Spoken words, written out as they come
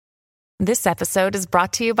This episode is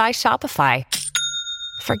brought to you by Shopify.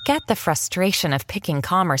 Forget the frustration of picking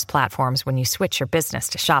commerce platforms when you switch your business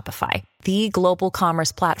to Shopify, the global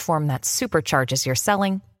commerce platform that supercharges your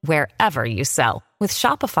selling wherever you sell. With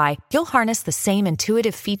Shopify, you'll harness the same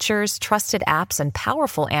intuitive features, trusted apps, and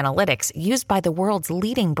powerful analytics used by the world's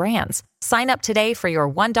leading brands. Sign up today for your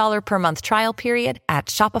 $1 per month trial period at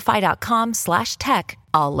shopify.com/tech,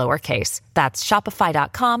 all lowercase. That's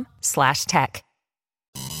shopify.com/tech.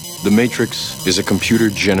 The Matrix is a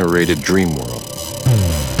computer-generated dream world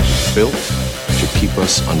built to keep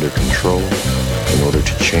us under control in order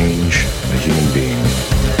to change a human being.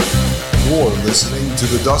 You're listening to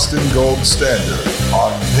the Dustin Gold Standard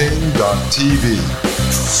on Pain.tv.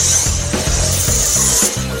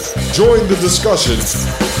 Join the discussion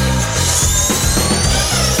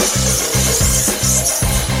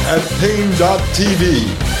at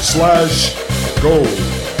Pain.tv/gold.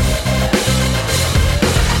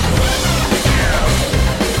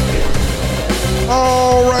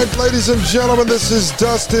 All right, ladies and gentlemen, this is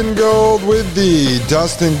Dustin Gold with the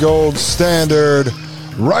Dustin Gold Standard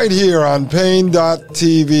right here on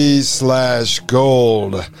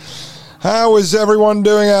Pain.tv/gold. How is everyone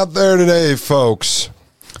doing out there today, folks?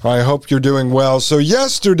 I hope you're doing well. So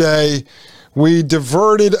yesterday, we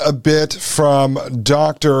diverted a bit from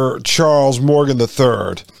Dr. Charles Morgan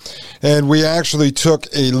III, and we actually took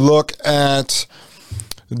a look at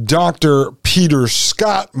Dr. Peter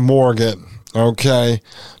Scott Morgan. Okay,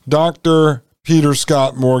 Dr. Peter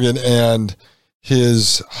Scott Morgan and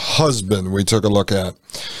his husband we took a look at.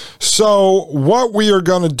 So what we are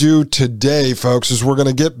going to do today, folks, is we're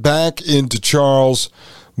going to get back into Charles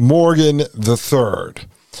Morgan III.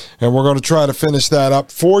 And we're going to try to finish that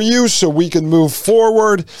up for you so we can move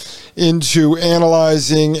forward into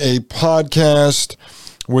analyzing a podcast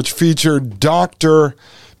which featured Dr.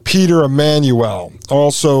 Peter Emanuel,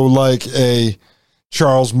 also like a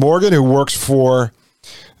Charles Morgan, who works for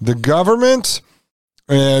the government,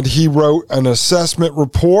 and he wrote an assessment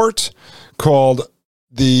report called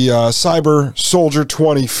the Cyber Soldier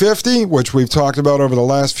 2050, which we've talked about over the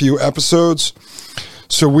last few episodes.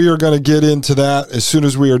 So we are going to get into that as soon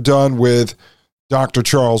as we are done with Dr.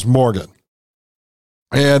 Charles Morgan.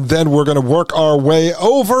 And then we're going to work our way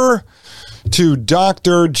over to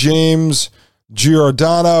Dr. James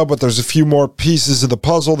Giordano, but there's a few more pieces of the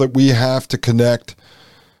puzzle that we have to connect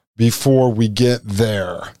before we get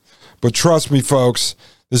there. But trust me, folks,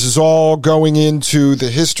 this is all going into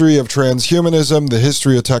the history of transhumanism, the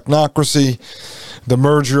history of technocracy, the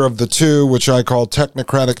merger of the two, which I call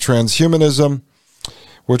technocratic transhumanism,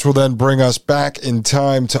 which will then bring us back in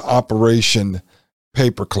time to Operation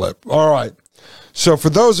Paperclip. All right. So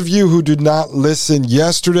for those of you who did not listen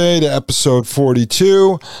yesterday to episode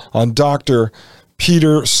 42 on Dr.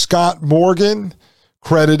 Peter Scott Morgan,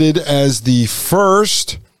 credited as the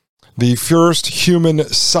first human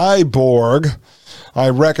cyborg, I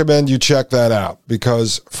recommend you check that out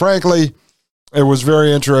because, frankly, it was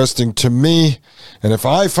very interesting to me. And if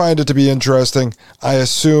I find it to be interesting, I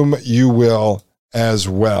assume you will as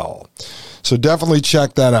well. So definitely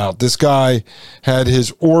check that out. This guy had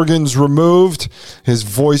his organs removed, his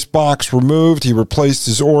voice box removed. He replaced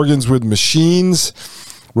his organs with machines,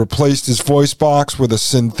 replaced his voice box with a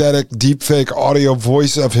synthetic deepfake audio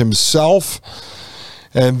voice of himself,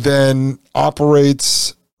 and then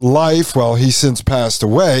operates life. Well, he's since passed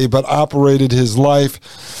away, but operated his life,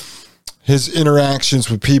 his interactions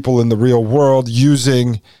with people in the real world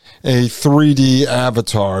using a 3D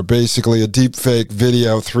avatar, basically a deepfake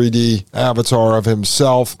video 3D avatar of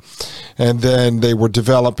himself. And then they were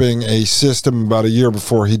developing a system about a year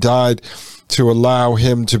before he died to allow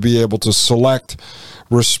him to be able to select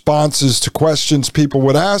responses to questions people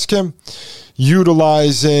would ask him,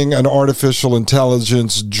 utilizing an artificial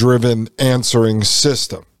intelligence-driven answering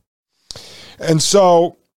system. And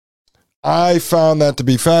so I found that to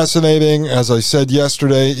be fascinating. As I said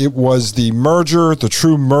yesterday, it was the merger, the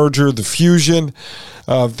true merger, the fusion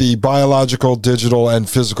of the biological, digital, and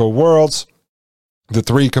physical worlds, the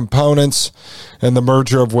three components, and the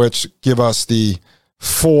merger of which give us the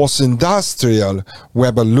fourth industrial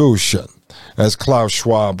revolution, as Klaus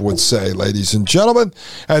Schwab would say, ladies and gentlemen.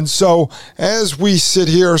 And so as we sit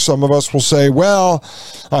here, some of us will say, well,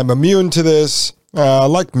 I'm immune to this.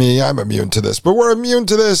 Like me, I'm immune to this, but we're immune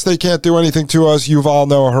to this. They can't do anything to us. Yuval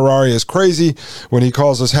Noah Harari is crazy. When he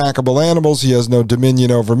calls us hackable animals, he has no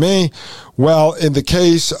dominion over me. Well, in the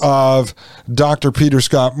case of Dr. Peter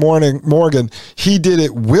Scott Morgan, he did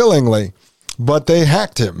it willingly, but they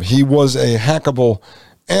hacked him. He was a hackable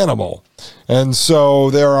animal. And so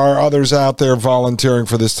there are others out there volunteering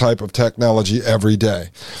for this type of technology every day.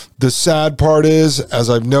 The sad part is, as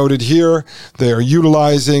I've noted here, they are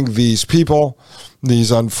utilizing these people,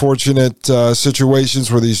 these unfortunate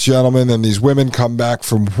situations where these gentlemen and these women come back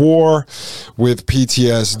from war with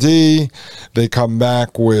PTSD. They come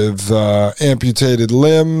back with amputated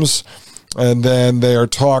limbs, and then they are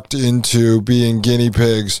talked into being guinea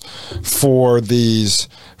pigs for these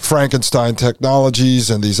Frankenstein technologies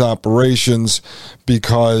and these operations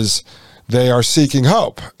because they are seeking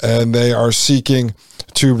hope and they are seeking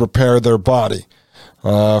to repair their body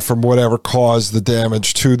from whatever caused the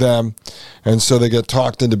damage to them. And so they get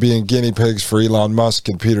talked into being guinea pigs for Elon Musk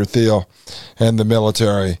and Peter Thiel and the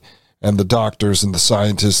military and the doctors and the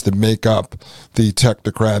scientists that make up the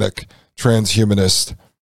technocratic transhumanist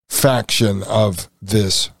faction of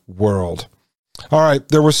this world. All right,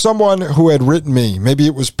 there was someone who had written me, maybe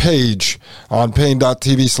it was Paige on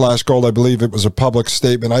Paine.tv/gold. I believe it was a public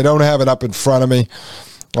statement. I don't have it up in front of me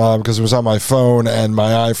because it was on my phone, and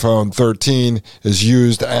my iPhone 13 is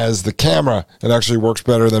used as the camera. It actually works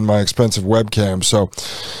better than my expensive webcam. So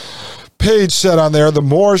Paige said on there, the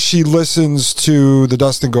more she listens to the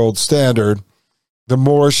Dustin Gold Standard, the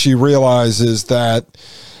more she realizes that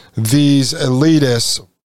these elitists,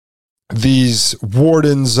 these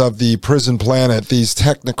wardens of the prison planet, these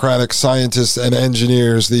technocratic scientists and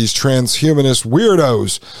engineers, these transhumanist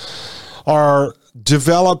weirdos are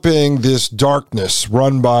developing this darkness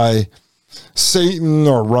run by Satan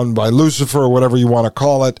or run by Lucifer or whatever you want to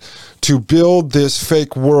call it to build this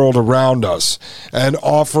fake world around us and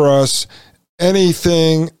offer us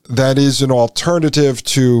anything that is an alternative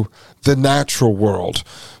to the natural world,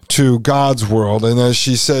 to God's world. And as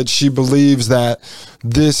she said, she believes that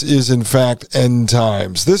this is in fact end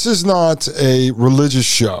times. This is not a religious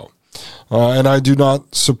show. And I do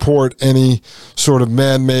not support any sort of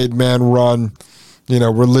man-made, man-run,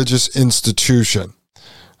 religious institution.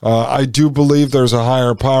 I do believe there's a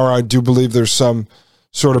higher power. I do believe there's some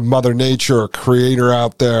sort of Mother Nature or creator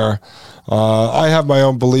out there. I have my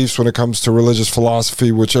own beliefs when it comes to religious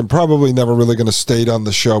philosophy, which I'm probably never really going to state on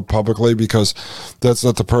the show publicly because that's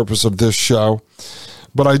not the purpose of this show.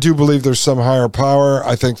 But I do believe there's some higher power.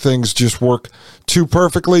 I think things just work too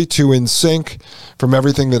perfectly, too in sync, from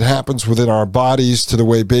everything that happens within our bodies to the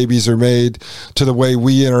way babies are made, to the way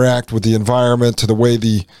we interact with the environment, to the way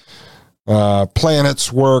the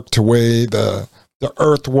planets work, to the way the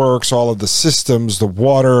earth works, all of the systems, the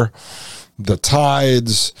water, the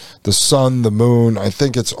tides, the sun, the moon. I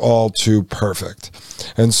think it's all too perfect.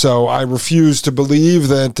 And so I refuse to believe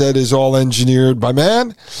that that is all engineered by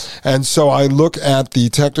man. And so I look at the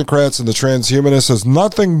technocrats and the transhumanists as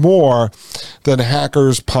nothing more than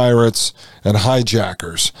hackers, pirates, and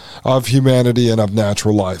hijackers of humanity and of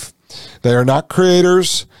natural life. They are not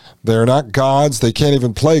creators. They are not gods. They can't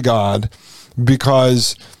even play God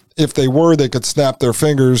because if they were, they could snap their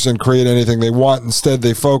fingers and create anything they want. Instead,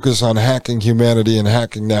 they focus on hacking humanity and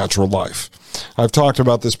hacking natural life. I've talked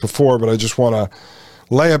about this before, but I just want to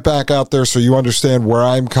lay it back out there so you understand where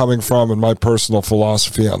I'm coming from and my personal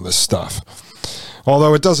philosophy on this stuff.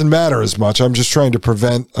 Although it doesn't matter as much, I'm just trying to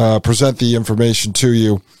present the information to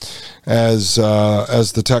you as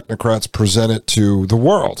the technocrats present it to the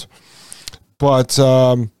world. But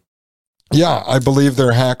yeah, I believe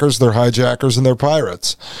they're hackers, they're hijackers, and they're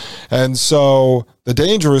pirates. And so the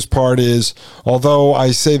dangerous part is, although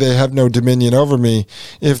I say they have no dominion over me,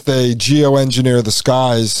 if they geoengineer the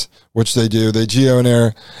skies, which they do, they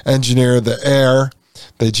geoengineer the air,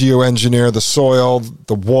 they geoengineer the soil,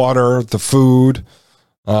 the water, the food,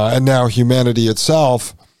 and now humanity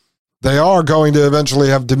itself, they are going to eventually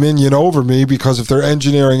have dominion over me because if they're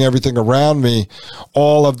engineering everything around me,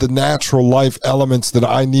 all of the natural life elements that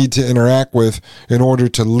I need to interact with in order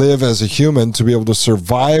to live as a human, to be able to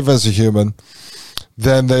survive as a human,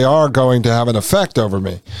 then they are going to have an effect over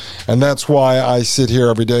me. And that's why I sit here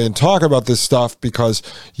every day and talk about this stuff, because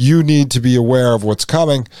you need to be aware of what's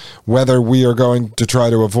coming, whether we are going to try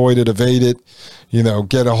to avoid it, evade it,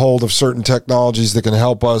 get a hold of certain technologies that can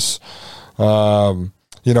help us,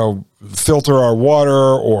 filter our water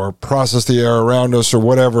or process the air around us or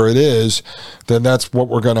whatever it is, then that's what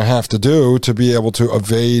we're going to have to do to be able to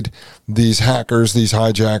evade these hackers, these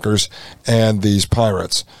hijackers, and these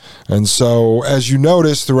pirates. And so, as you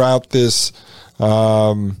notice throughout this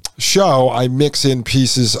show, I mix in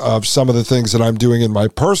pieces of some of the things that I'm doing in my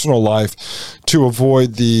personal life to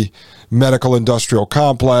avoid the medical industrial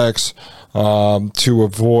complex, to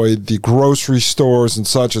avoid the grocery stores and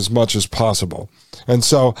such as much as possible. And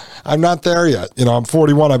so I'm not there yet. I'm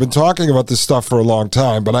 41. I've been talking about this stuff for a long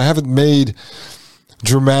time, but I haven't made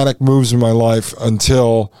dramatic moves in my life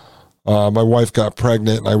until my wife got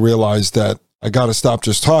pregnant, and I realized that I got to stop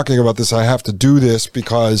just talking about this. I have to do this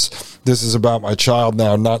because this is about my child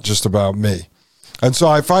now, not just about me. And so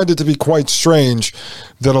I find it to be quite strange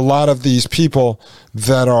that a lot of these people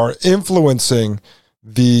that are influencing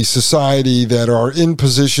the society, that are in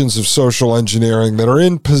positions of social engineering, that are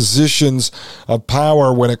in positions of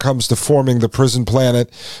power when it comes to forming the prison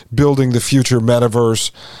planet, building the future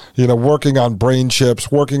metaverse, working on brain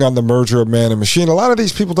chips, working on the merger of man and machine. A lot of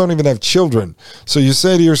these people don't even have children. So you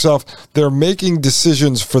say to yourself, they're making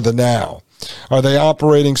decisions for the now. Are they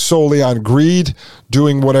operating solely on greed,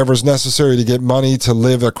 doing whatever's necessary to get money to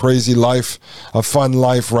live a crazy life, a fun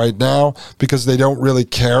life right now, because they don't really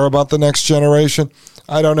care about the next generation?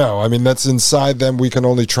 I don't know. I mean, that's inside them. We can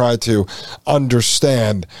only try to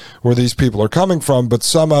understand where these people are coming from. But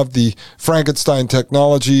some of the Frankenstein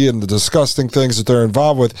technology and the disgusting things that they're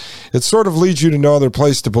involved with, it sort of leads you to no other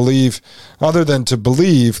place to believe, other than to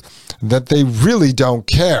believe that they really don't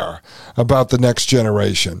care about the next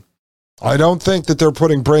generation. I don't think that they're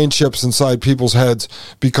putting brain chips inside people's heads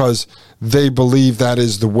because they believe that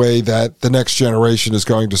is the way that the next generation is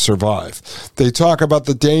going to survive. They talk about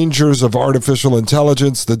the dangers of artificial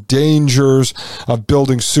intelligence, the dangers of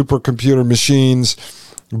building supercomputer machines,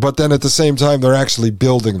 but then at the same time, they're actually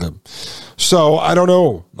building them. So I don't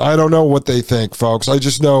know. I don't know what they think, folks. I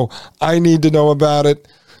just know I need to know about it.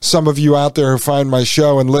 Some of you out there who find my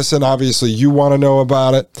show and listen, obviously you want to know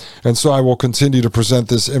about it, and so I will continue to present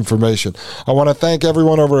this information. I want to thank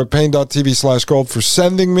everyone over at Paine.tv/gold for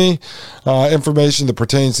sending me information that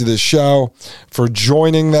pertains to this show, for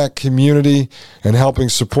joining that community and helping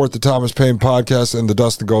support the Thomas Paine Podcast and the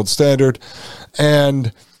Dustin Gold Standard.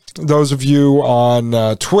 And those of you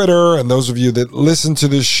on Twitter and those of you that listen to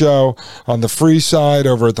this show on the free side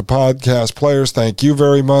over at the podcast players, thank you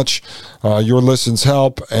very much. Your listens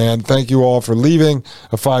help, and thank you all for leaving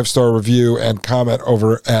a 5-star review and comment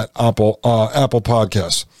over at Apple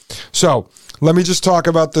Podcasts. So let me just talk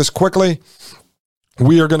about this quickly.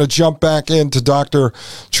 We are going to jump back into Dr.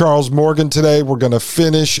 Charles Morgan today. We're going to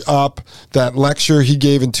finish up that lecture he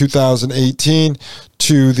gave in 2018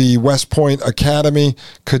 to the West Point Academy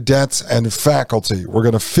cadets and faculty. We're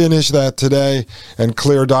going to finish that today and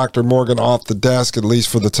clear Dr. Morgan off the desk, at least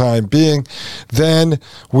for the time being. Then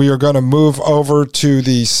we are going to move over to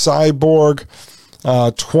the Cyborg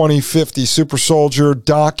 2050 Super Soldier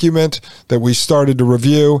document that we started to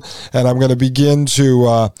review, and I'm going to begin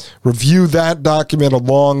to review that document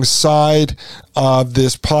alongside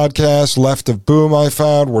this podcast, Left of Boom, I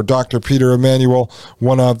found, where Dr. Peter Emanuel,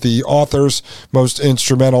 one of the authors, most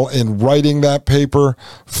instrumental in writing that paper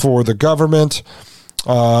for the government,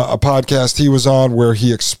 a podcast he was on where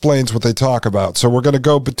he explains what they talk about. So we're going to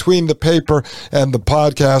go between the paper and the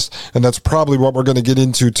podcast, and that's probably what we're going to get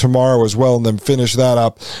into tomorrow as well, and then finish that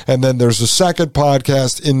up. And then there's a second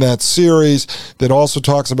podcast in that series that also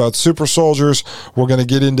talks about super soldiers. We're going to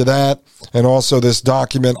get into that, and also this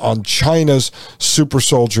document on China's super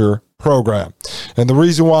soldier program. And the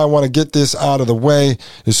reason why I want to get this out of the way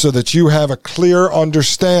is so that you have a clear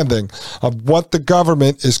understanding of what the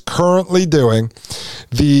government is currently doing.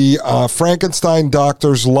 The Frankenstein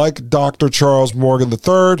doctors like Dr. Charles Morgan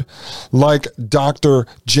III, like Dr.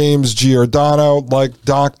 James Giordano, like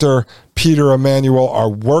Dr. Peter Emanuel are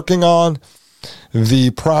working on, the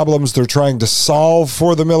problems they're trying to solve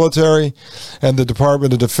for the military and the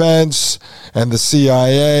Department of Defense and the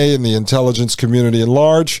CIA and the intelligence community at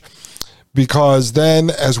large. Because then,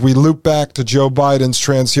 as we loop back to Joe Biden's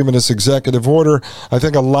transhumanist executive order, I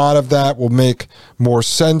think a lot of that will make more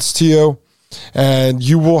sense to you. And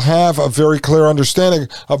you will have a very clear understanding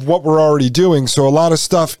of what we're already doing. So a lot of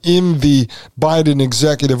stuff in the Biden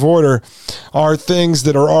executive order are things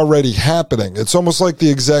that are already happening. It's almost like the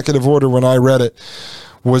executive order, when I read it,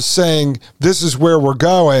 was saying this is where we're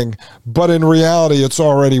going, but in reality, it's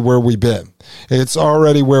already where we've been. It's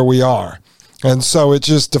already where we are. And so it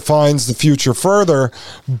just defines the future further.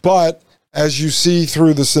 But as you see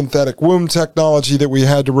through the synthetic womb technology that we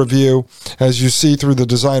had to review, as you see through the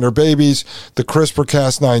designer babies, the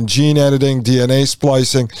CRISPR-Cas9 gene editing, DNA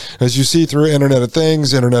splicing, as you see through Internet of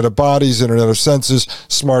Things, Internet of Bodies, Internet of Senses,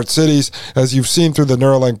 smart cities, as you've seen through the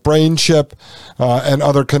Neuralink brain chip and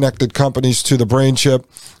other connected companies to the brain chip,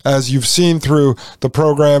 as you've seen through the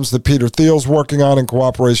programs that Peter Thiel's working on in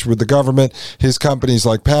cooperation with the government, his companies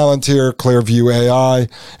like Palantir, Clearview AI,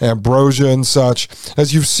 Ambrosia and such,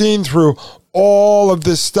 as you've seen through all of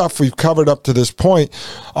this stuff we've covered up to this point,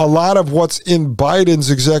 a lot of what's in Biden's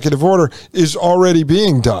executive order is already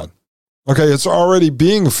being done. Okay, it's already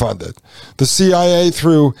being funded. The CIA,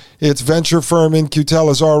 through its venture firm In-Q-Tel,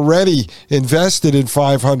 has already invested in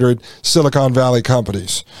 500 Silicon Valley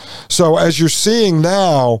companies. So as you're seeing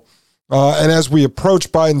now, and as we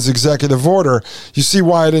approach Biden's executive order, you see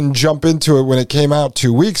why I didn't jump into it when it came out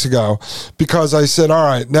 2 weeks ago, because I said, all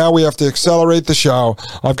right, now we have to accelerate the show.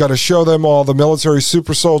 I've got to show them all the military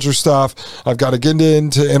super soldier stuff. I've got to get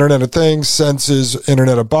into Internet of Things, senses,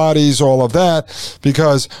 Internet of Bodies, all of that,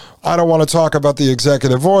 because I don't want to talk about the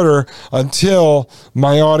executive order until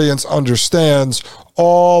my audience understands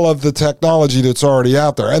all of the technology that's already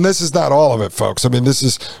out there. And this is not all of it, folks. I mean, this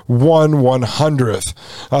is 1/100th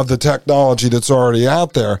of the technology that's already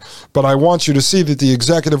out there. But I want you to see that the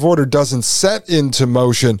executive order doesn't set into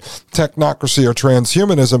motion technocracy or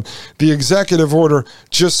transhumanism. The executive order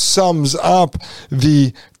just sums up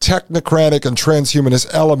the technocratic and transhumanist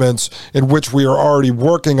elements in which we are already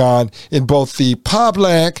working on in both the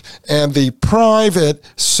public and the private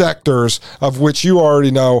sectors, of which you already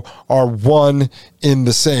know are one in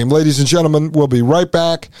the same. Ladies and gentlemen, we'll be right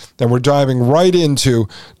back, and we're diving right into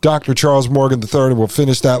Dr. Charles Morgan III, and we'll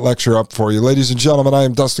finish that lecture up for you. Ladies and gentlemen, I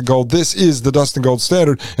am Dustin Gold. This is the Dustin Gold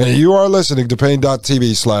Standard, and you are listening to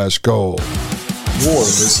Pain.tv/gold. You're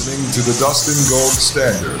listening to the Dustin Gold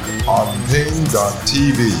Standard on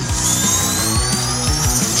Pain.tv.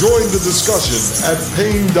 Join the discussion at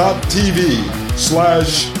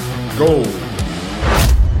Pain.tv/gold.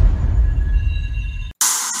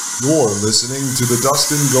 You're listening to the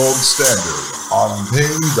Dustin Gold Standard on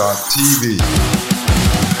Pain.tv.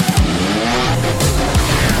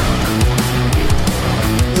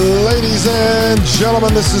 Ladies and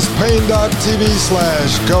gentlemen, this is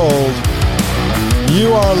Pain.tv/gold.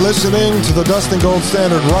 You are listening to the Dustin Gold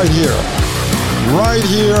Standard right here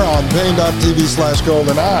on Pain.tv/gold,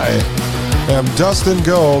 and I am Dustin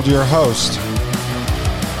Gold, your host.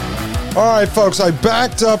 All right, folks, I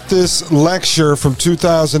backed up this lecture from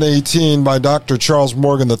 2018 by Dr. Charles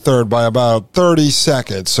Morgan III by about 30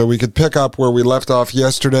 seconds, so we could pick up where we left off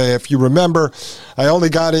yesterday. If you remember, I only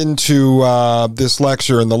got into this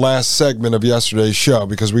lecture in the last segment of yesterday's show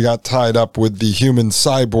because we got tied up with the human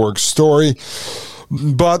cyborg story.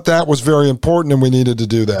 But that was very important, and we needed to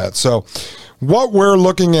do that. So what we're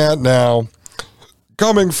looking at now,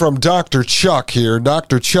 coming from Dr. Chuck here,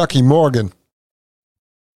 Dr. Chucky Morgan,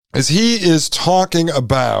 is he is talking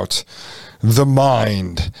about the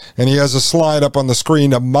mind. And he has a slide up on the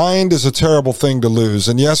screen. A mind is a terrible thing to lose.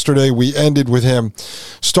 And yesterday we ended with him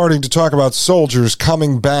starting to talk about soldiers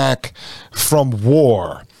coming back from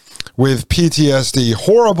war with PTSD,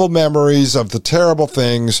 horrible memories of the terrible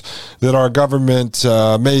things that our government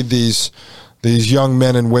made these young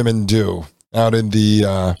men and women do out in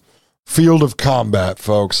the field of combat,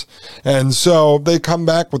 folks. And so they come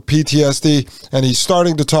back with PTSD, and he's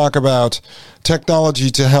starting to talk about technology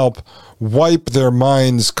to help wipe their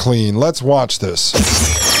minds clean. Let's watch this.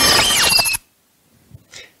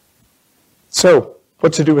 So,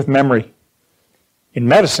 what to do with memory? In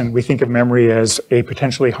medicine, we think of memory as a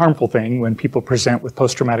potentially harmful thing when people present with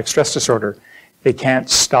post-traumatic stress disorder. They can't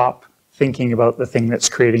stop thinking about the thing that's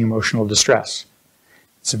creating emotional distress.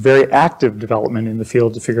 It's a very active development in the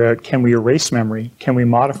field to figure out, can we erase memory? Can we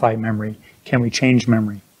modify memory? Can we change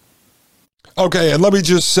memory? Okay, and let me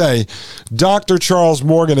just say, Dr. Charles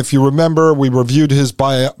Morgan, if you remember, we reviewed his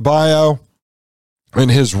bio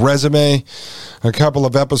and his resume a couple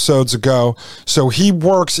of episodes ago. So he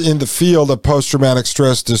works in the field of post-traumatic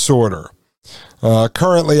stress disorder,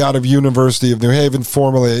 currently out of University of New Haven,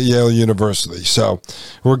 formerly at Yale University. So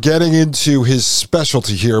we're getting into his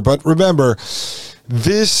specialty here. But remember,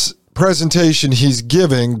 this presentation he's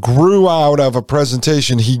giving grew out of a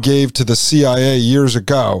presentation he gave to the CIA years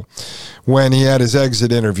ago when he had his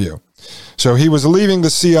exit interview. So he was leaving the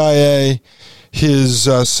CIA. His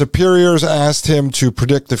superiors asked him to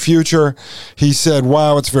predict the future. He said,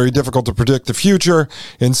 wow, it's very difficult to predict the future.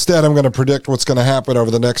 Instead, I'm going to predict what's going to happen over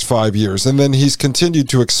the next 5 years. And then he's continued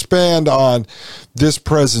to expand on this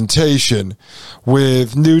presentation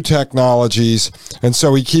with new technologies. And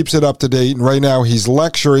so he keeps it up to date. And right now he's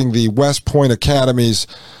lecturing the West Point Academy's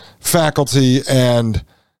faculty and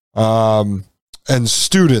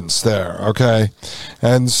students there, okay?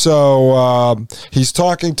 And so he's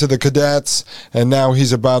talking to the cadets, and now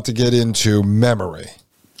he's about to get into memory.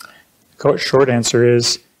 Short answer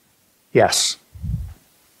is yes.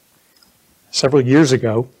 Several years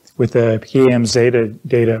ago, with the PAM Zeta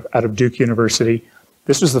data out of Duke University,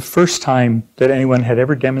 this was the first time that anyone had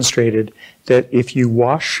ever demonstrated that if you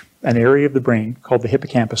wash an area of the brain called the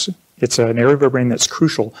hippocampus, it's an area of our brain that's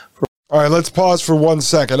crucial for... All right, let's pause for 1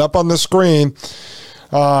 second. Up on the screen,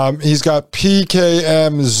 He's got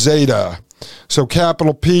PKM zeta. So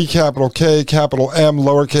capital P, capital K, capital M,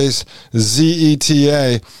 lowercase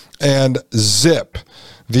zeta, and ZIP,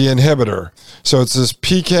 the inhibitor. So it's this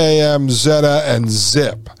PKM zeta and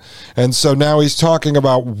ZIP. And so now he's talking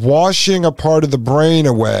about washing a part of the brain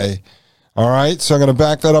away. All right, so I'm going to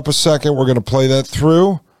back that up a second. We're going to play that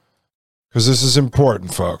through because this is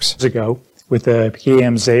important, folks. Ago, with the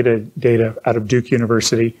PKM zeta data out of Duke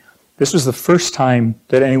University, this was the first time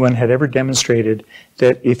that anyone had ever demonstrated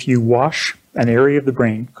that if you wash an area of the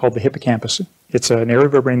brain called the hippocampus, it's an area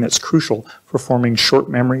of our brain that's crucial for forming short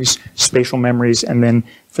memories, spatial memories, and then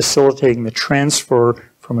facilitating the transfer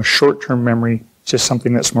from a short-term memory to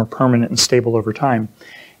something that's more permanent and stable over time,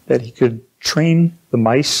 that he could train the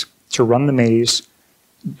mice to run the maze,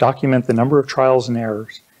 document the number of trials and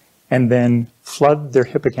errors, and then flood their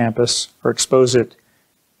hippocampus or expose it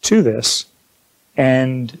to this,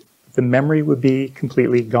 and the memory would be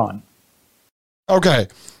completely gone. Okay.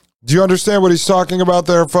 Do you understand what he's talking about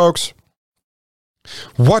there, folks?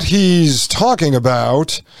 What he's talking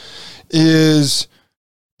about is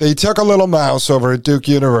they took a little mouse over at Duke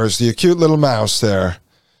University, a cute little mouse there,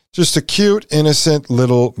 just a cute, innocent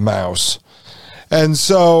little mouse. And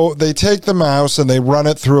so they take the mouse and they run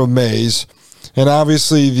it through a maze, and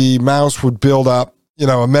obviously the mouse would build up,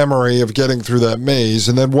 a memory of getting through that maze.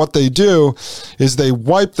 And then what they do is they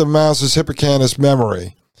wipe the mouse's hippocampus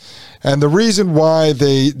memory. And the reason why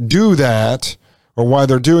they do that, or why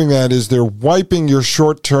they're doing that, is they're wiping your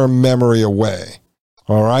short-term memory away.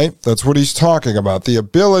 All right? That's what he's talking about, the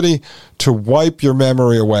ability to wipe your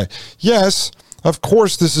memory away. Yes, of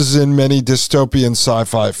course this is in many dystopian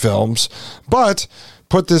sci-fi films, but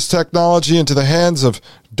put this technology into the hands of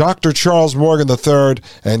Dr. Charles Morgan III,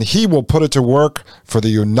 and he will put it to work for the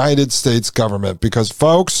United States government because,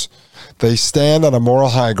 folks, they stand on a moral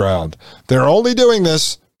high ground. They're only doing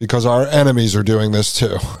this because our enemies are doing this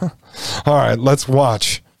too. All right, let's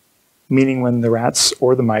watch. Meaning when the rats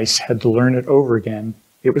or the mice had to learn it over again,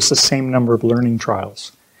 it was the same number of learning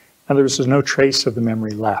trials. And there was no trace of the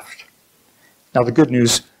memory left. Now, the good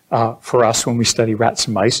news for us when we study rats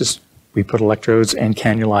and mice is we put electrodes and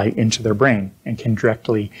cannulae into their brain and can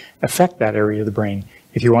directly affect that area of the brain.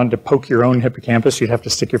 If you wanted to poke your own hippocampus, you'd have to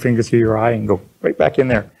stick your finger through your eye and go right back in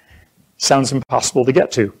there. Sounds impossible to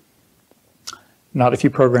get to. Not if you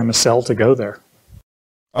program a cell to go there.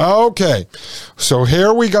 Okay, so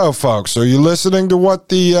here we go, folks. Are you listening to what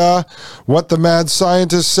the mad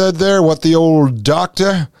scientist said there? What the old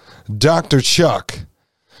Dr. Chuck.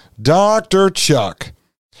 Dr. Chuck.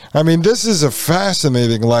 I mean, this is a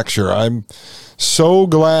fascinating lecture. I'm so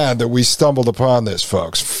glad that we stumbled upon this,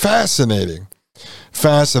 folks. Fascinating.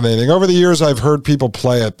 Over the years, I've heard people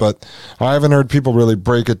play it, but I haven't heard people really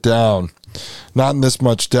break it down. Not in this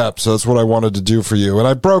much depth, so that's what I wanted to do for you. And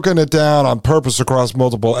I've broken it down on purpose across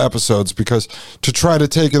multiple episodes because to try to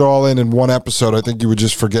take it all in one episode, I think you would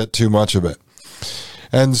just forget too much of it.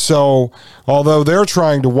 And so, although they're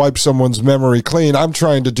trying to wipe someone's memory clean, I'm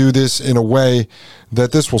trying to do this in a way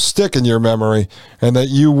that this will stick in your memory and that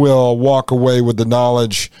you will walk away with the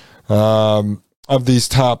knowledge of these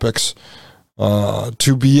topics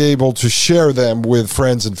to be able to share them with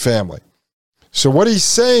friends and family. So what he's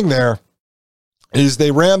saying there is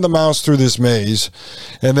they ran the mouse through this maze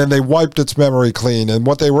and then they wiped its memory clean. And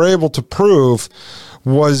what they were able to prove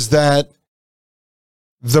was that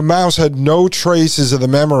the mouse had no traces of the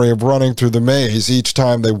memory of running through the maze each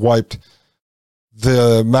time they wiped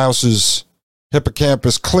the mouse's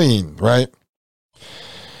hippocampus clean, right?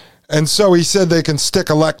 And so he said they can stick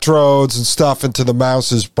electrodes and stuff into the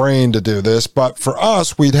mouse's brain to do this, but for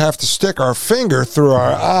us, we'd have to stick our finger through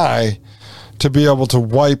our eye to be able to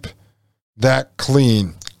wipe that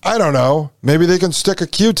clean. I don't know. Maybe they can stick a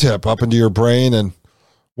Q-tip up into your brain and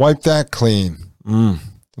wipe that clean.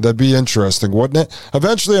 That'd be interesting, wouldn't it?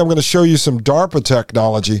 Eventually, I'm going to show you some DARPA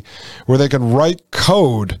technology where they can write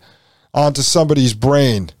code onto somebody's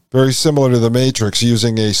brain, very similar to the Matrix,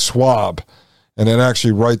 using a swab, and it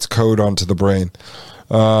actually writes code onto the brain.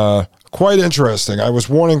 Quite interesting. I was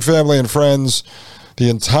warning family and friends the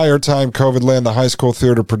entire time COVID-Land, the high school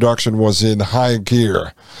theater production, was in high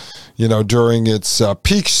gear, during its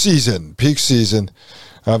peak season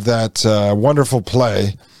of that wonderful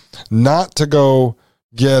play, not to go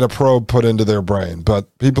get a probe put into their brain,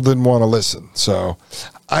 but people didn't want to listen. So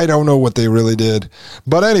I don't know what they really did.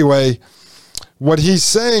 But anyway, what he's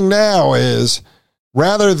saying now is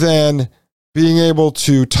rather than being able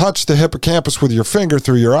to touch the hippocampus with your finger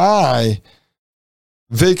through your eye,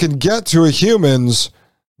 they can get to a human's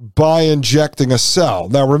by injecting a cell.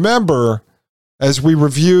 Now remember, as we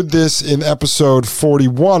reviewed this in episode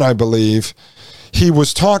 41, I believe, he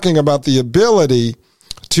was talking about the ability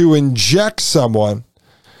to inject someone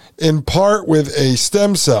in part with a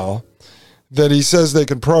stem cell that he says they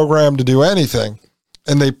can program to do anything.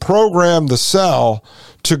 And they program the cell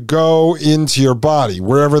to go into your body,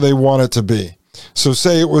 wherever they want it to be. So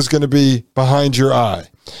say it was going to be behind your eye.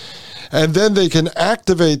 And then they can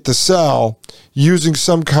activate the cell using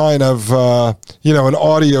some kind of, an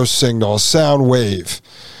audio signal, a sound wave.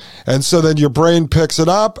 And so then your brain picks it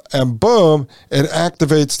up and boom, it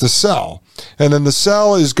activates the cell. And then the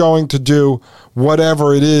cell is going to do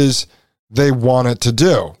whatever it is they want it to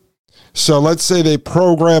do. So let's say they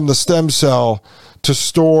program the stem cell to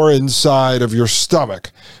store inside of your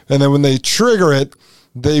stomach. And then when they trigger it,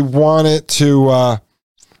 they want it to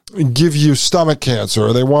give you stomach cancer,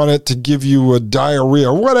 or they want it to give you a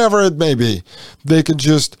diarrhea, or whatever it may be. They can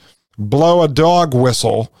just blow a dog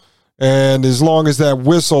whistle, and as long as that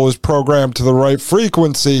whistle is programmed to the right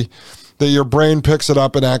frequency, that your brain picks it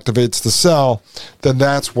up and activates the cell, then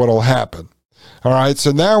that's what will happen. All right,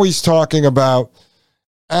 so now he's talking about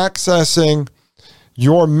accessing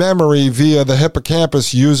your memory via the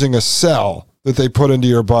hippocampus using a cell that they put into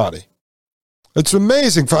your body. It's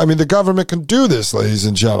amazing. I mean, the government can do this, ladies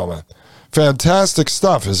and gentlemen. Fantastic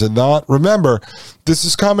stuff, is it not? Remember, this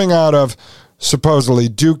is coming out of supposedly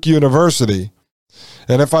Duke University.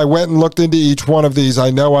 And if I went and looked into each one of these,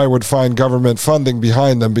 I know I would find government funding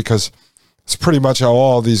behind them, because it's pretty much how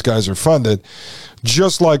all these guys are funded.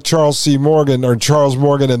 Just like Charles Morgan and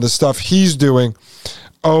the stuff he's doing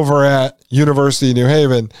over at University of New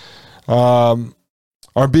Haven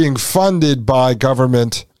are being funded by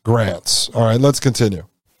government grants. All right, let's continue.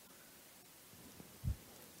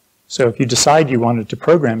 So if you decide you wanted to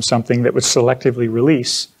program something that would selectively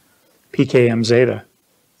release PKM zeta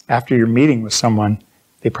after your meeting with someone,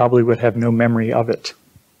 they probably would have no memory of it.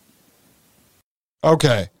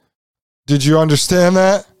 Okay. Did you understand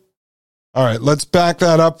that? All right, let's back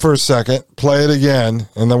that up for a second, play it again,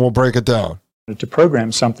 and then we'll break it down. To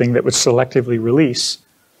program something that would selectively release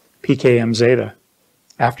PKM zeta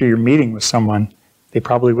after your meeting with someone, they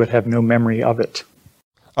probably would have no memory of it.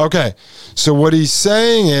 Okay, so what he's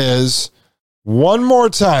saying is, one more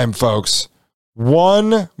time, folks.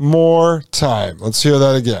 One more time. Let's hear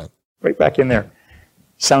that again. Right back in there.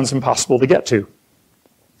 Sounds impossible to get to.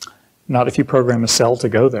 Not if you program a cell to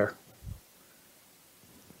go there.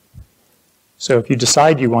 So if you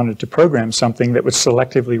decide you wanted to program something that would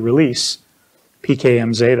selectively release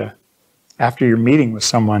PKM zeta after your meeting with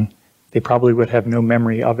someone, they probably would have no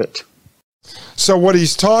memory of it. So what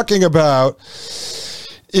he's talking about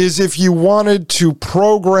is if you wanted to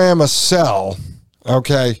program a cell,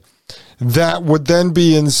 okay, that would then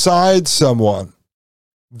be inside someone,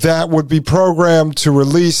 that would be programmed to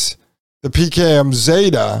release the PKM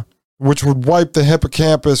zeta, which would wipe the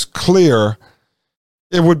hippocampus clear.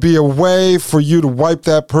 It would be a way for you to wipe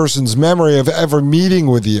that person's memory of ever meeting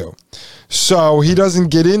with you. So he doesn't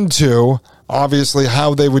get into, obviously,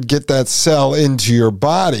 how they would get that cell into your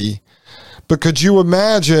body. But could you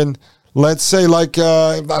imagine, let's say like,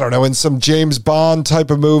 in some James Bond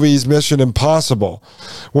type of movies, Mission Impossible,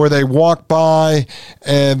 where they walk by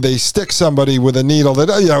and they stick somebody with a needle that,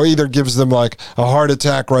 either gives them like a heart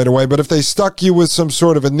attack right away. But if they stuck you with some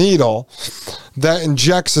sort of a needle that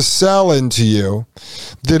injects a cell into you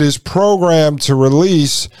that is programmed to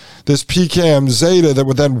release this PKM zeta that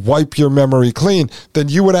would then wipe your memory clean, then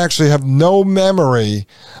you would actually have no memory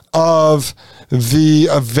of the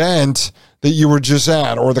event that you were just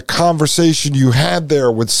at or the conversation you had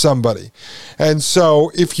there with somebody. And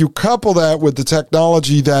so if you couple that with the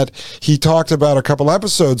technology that he talked about a couple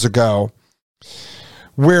episodes ago,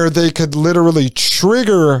 where they could literally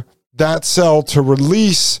trigger that cell to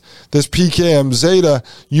release this PKM zeta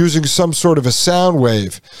using some sort of a sound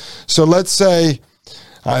wave. So let's say,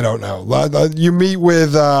 I don't know, you meet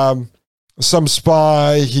with some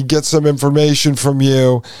spy, he gets some information from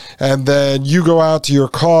you, and then you go out to your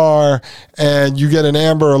car and you get an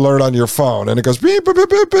Amber Alert on your phone, and it goes beep, beep, beep,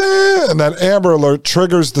 beep, beep, and that Amber Alert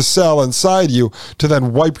triggers the cell inside you to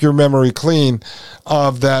then wipe your memory clean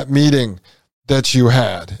of that meeting that you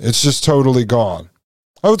had. It's just totally gone.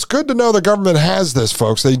 Oh, it's good to know the government has this,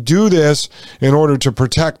 folks. They do this in order to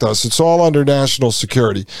protect us. It's all under national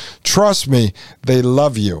security. Trust me, they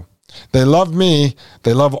love you. They love me.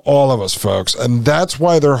 They love all of us, folks. And that's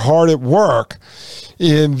why they're hard at work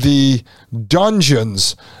in the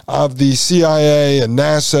dungeons of the CIA and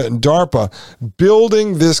NASA and DARPA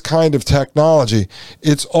building this kind of technology.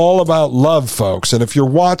 It's all about love, folks. And if you're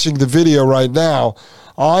watching the video right now,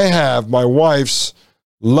 I have my wife's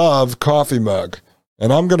love coffee mug.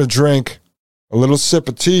 And I'm going to drink a little sip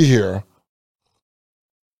of tea here.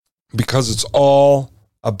 because it's all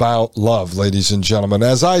about love, ladies and gentlemen.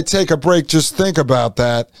 As I take a break, just think about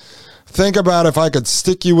that. Think about if I could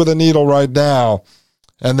stick you with a needle right now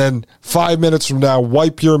and then 5 minutes from now,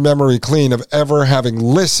 wipe your memory clean of ever having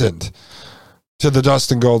listened to the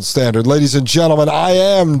Dustin Gold Standard. Ladies and gentlemen, I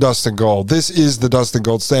am Dustin Gold. This is the Dustin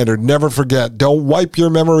Gold Standard. Never forget, don't wipe your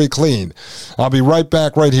memory clean. I'll be right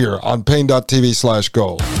back right here on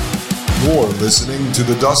Pain.tv/gold. You're listening to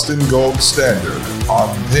the Dustin Gold Standard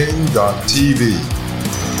on Pain.tv.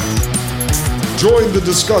 Join the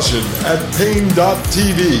discussion at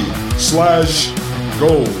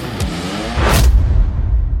Pain.tv/gold.